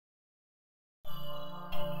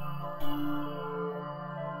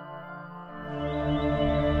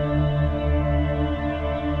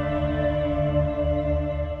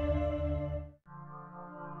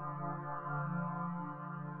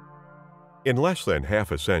In less than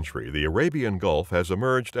half a century, the Arabian Gulf has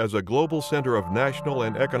emerged as a global center of national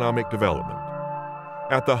and economic development.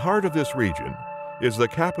 At the heart of this region is the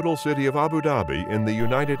capital city of Abu Dhabi in the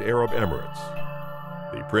United Arab Emirates.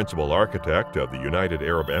 The principal architect of the United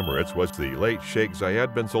Arab Emirates was the late Sheikh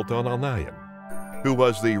Zayed bin Sultan Al Nahyan, who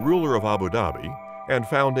was the ruler of Abu Dhabi and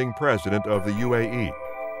founding president of the UAE.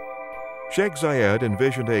 Sheikh Zayed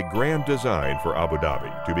envisioned a grand design for Abu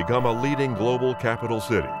Dhabi to become a leading global capital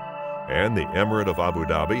city, and the Emirate of Abu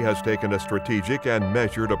Dhabi has taken a strategic and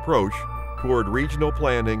measured approach toward regional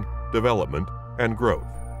planning, development, and growth.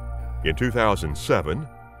 In 2007,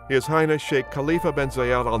 His Highness Sheikh Khalifa bin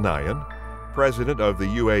Zayed Al Nahyan, President of the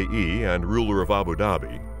UAE and ruler of Abu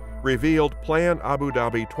Dhabi, revealed Plan Abu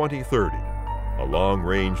Dhabi 2030, a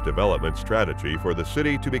long-range development strategy for the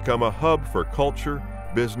city to become a hub for culture,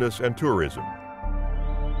 business, and tourism.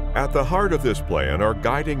 At the heart of this plan are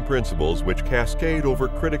guiding principles which cascade over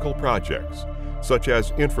critical projects, such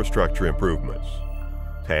as infrastructure improvements.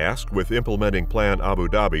 Tasked with implementing Plan Abu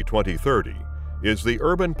Dhabi 2030 is the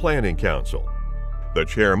Urban Planning Council. The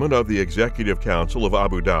chairman of the Executive Council of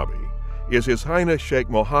Abu Dhabi is His Highness Sheikh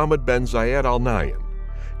Mohammed bin Zayed Al Nahyan,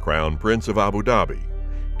 Crown Prince of Abu Dhabi,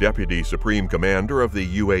 Deputy Supreme Commander of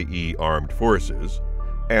the UAE Armed Forces,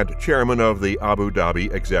 and Chairman of the Abu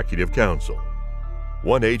Dhabi Executive Council.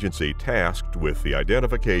 One agency tasked with the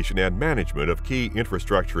identification and management of key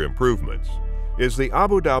infrastructure improvements is the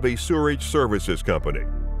Abu Dhabi Sewerage Services Company,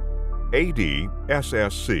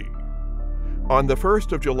 ADSSC. On the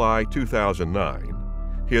 1st of July 2009,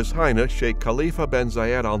 His Highness Sheikh Khalifa bin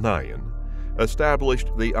Zayed Al Nahyan established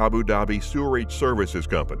the Abu Dhabi Sewerage Services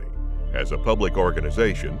Company as a public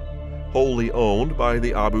organization wholly owned by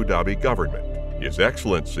the Abu Dhabi government. His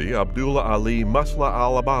Excellency Abdullah Ali Masla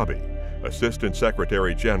Al-Ababi, Assistant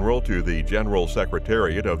Secretary General to the General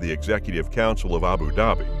Secretariat of the Executive Council of Abu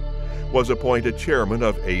Dhabi, was appointed Chairman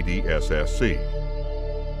of ADSSC.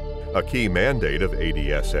 A key mandate of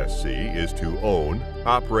ADSSC is to own,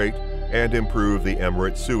 operate, and improve the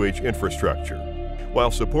Emirates sewage infrastructure,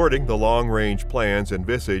 while supporting the long-range plans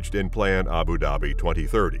envisaged in Plan Abu Dhabi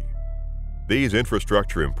 2030. These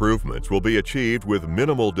infrastructure improvements will be achieved with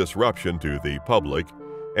minimal disruption to the public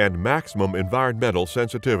and maximum environmental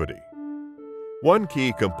sensitivity. One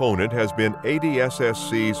key component has been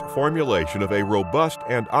ADSSC's formulation of a robust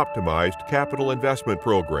and optimized Capital Investment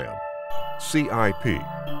Program, CIP.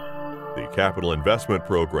 The Capital Investment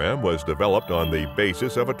Program was developed on the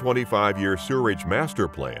basis of a 25-year sewerage master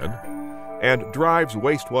plan and drives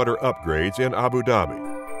wastewater upgrades in Abu Dhabi.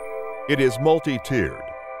 It is multi-tiered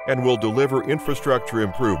and will deliver infrastructure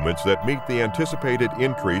improvements that meet the anticipated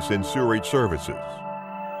increase in sewerage services.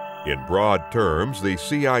 In broad terms, the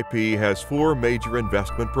CIP has 4 major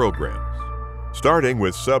investment programs. Starting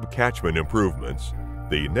with sub-catchment improvements,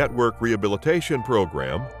 the Network Rehabilitation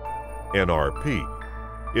Program,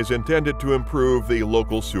 NRP, is intended to improve the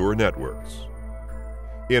local sewer networks.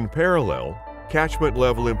 In parallel, catchment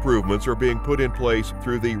level improvements are being put in place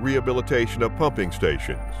through the rehabilitation of pumping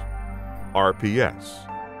stations, RPS,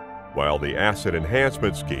 while the Asset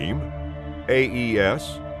Enhancement Scheme,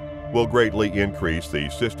 AES, will greatly increase the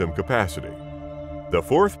system capacity. The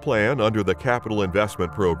 4th plan under the Capital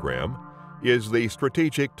Investment Program is the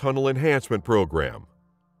Strategic Tunnel Enhancement Program,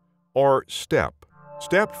 or STEP.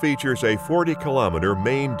 STEP features a 40-kilometer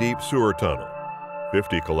main deep sewer tunnel,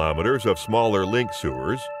 50 kilometers of smaller link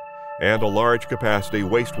sewers, and a large-capacity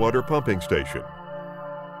wastewater pumping station.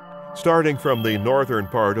 Starting from the northern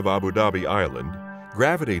part of Abu Dhabi Island,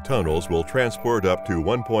 gravity tunnels will transport up to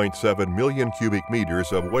 1.7 million cubic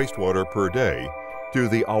meters of wastewater per day to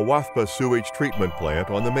the Al Wathba sewage treatment plant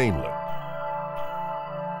on the mainland.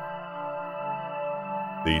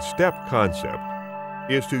 The STEP concept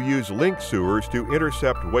is to use link sewers to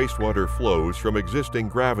intercept wastewater flows from existing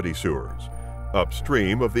gravity sewers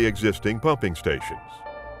upstream of the existing pumping stations.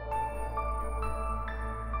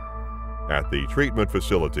 At the treatment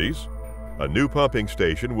facilities, a new pumping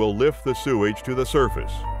station will lift the sewage to the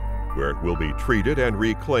surface, where it will be treated and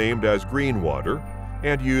reclaimed as green water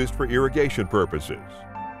and used for irrigation purposes.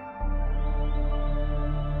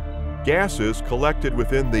 Gases collected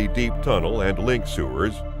within the deep tunnel and link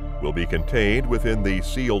sewers will be contained within the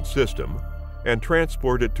sealed system and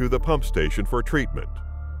transported to the pump station for treatment,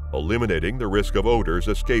 eliminating the risk of odors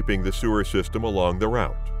escaping the sewer system along the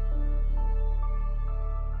route.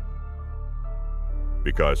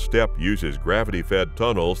 Because STEP uses gravity-fed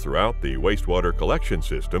tunnels throughout the wastewater collection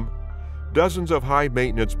system, dozens of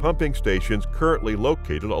high-maintenance pumping stations currently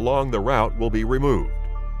located along the route will be removed.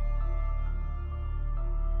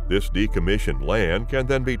 This decommissioned land can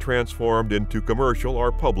then be transformed into commercial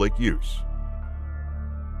or public use.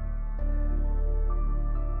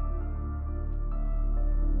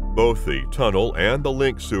 Both the tunnel and the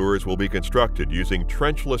link sewers will be constructed using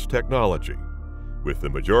trenchless technology, with the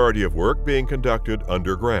majority of work being conducted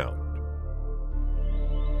underground.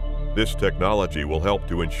 This technology will help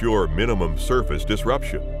to ensure minimum surface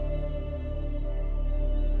disruption.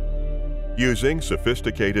 Using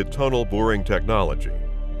sophisticated tunnel boring technology,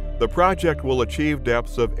 the project will achieve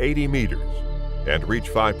depths of 80 meters and reach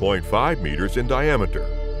 5.5 meters in diameter,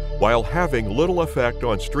 while having little effect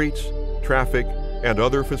on streets, traffic, and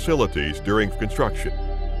other facilities during construction.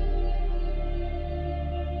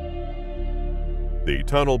 The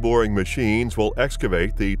tunnel boring machines will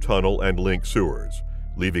excavate the tunnel and link sewers,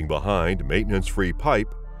 leaving behind maintenance-free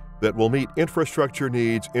pipe that will meet infrastructure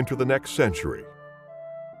needs into the next century.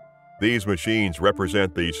 These machines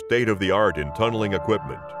represent the state-of-the-art in tunneling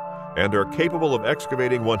equipment and are capable of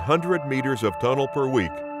excavating 100 meters of tunnel per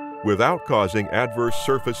week without causing adverse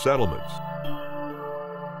surface settlements.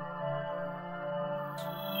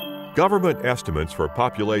 Government estimates for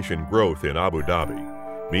population growth in Abu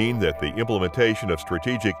Dhabi mean that the implementation of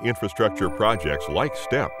strategic infrastructure projects like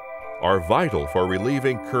STEP are vital for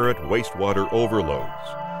relieving current wastewater overloads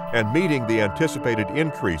and meeting the anticipated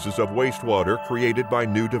increases of wastewater created by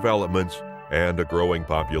new developments and a growing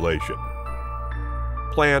population.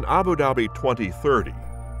 Plan Abu Dhabi 2030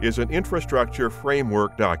 is an infrastructure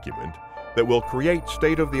framework document that will create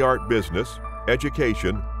state-of-the-art business,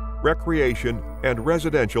 education, recreation, and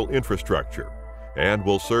residential infrastructure, and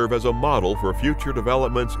will serve as a model for future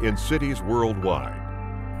developments in cities worldwide.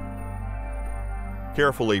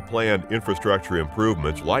 Carefully planned infrastructure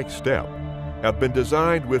improvements like STEP have been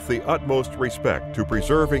designed with the utmost respect to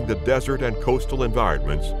preserving the desert and coastal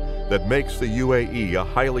environments that makes the UAE a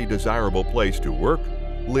highly desirable place to work,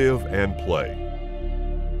 live, and play.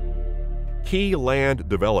 Key land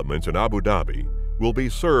developments in Abu Dhabi will be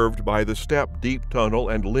served by the STEP deep tunnel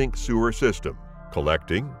and link sewer system,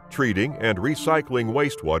 collecting, treating, and recycling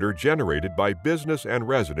wastewater generated by business and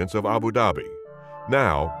residents of Abu Dhabi,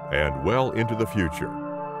 now and well into the future.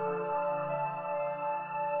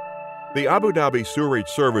 The Abu Dhabi Sewerage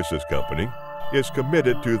Services Company is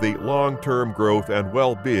committed to the long-term growth and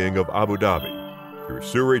well-being of Abu Dhabi through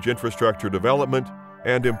sewerage infrastructure development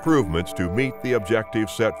and improvements to meet the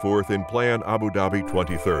objectives set forth in Plan Abu Dhabi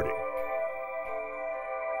 2030.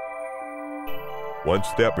 Once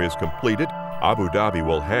STEP is completed, Abu Dhabi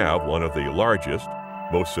will have one of the largest,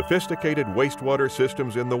 most sophisticated wastewater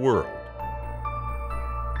systems in the world.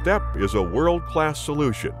 STEP is a world-class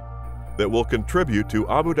solution that will contribute to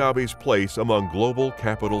Abu Dhabi's place among global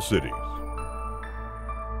capital cities.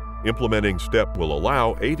 Implementing STEP will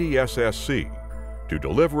allow ADSSC to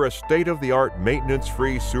deliver a state-of-the-art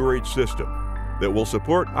maintenance-free sewerage system that will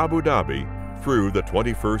support Abu Dhabi through the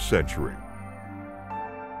 21st century.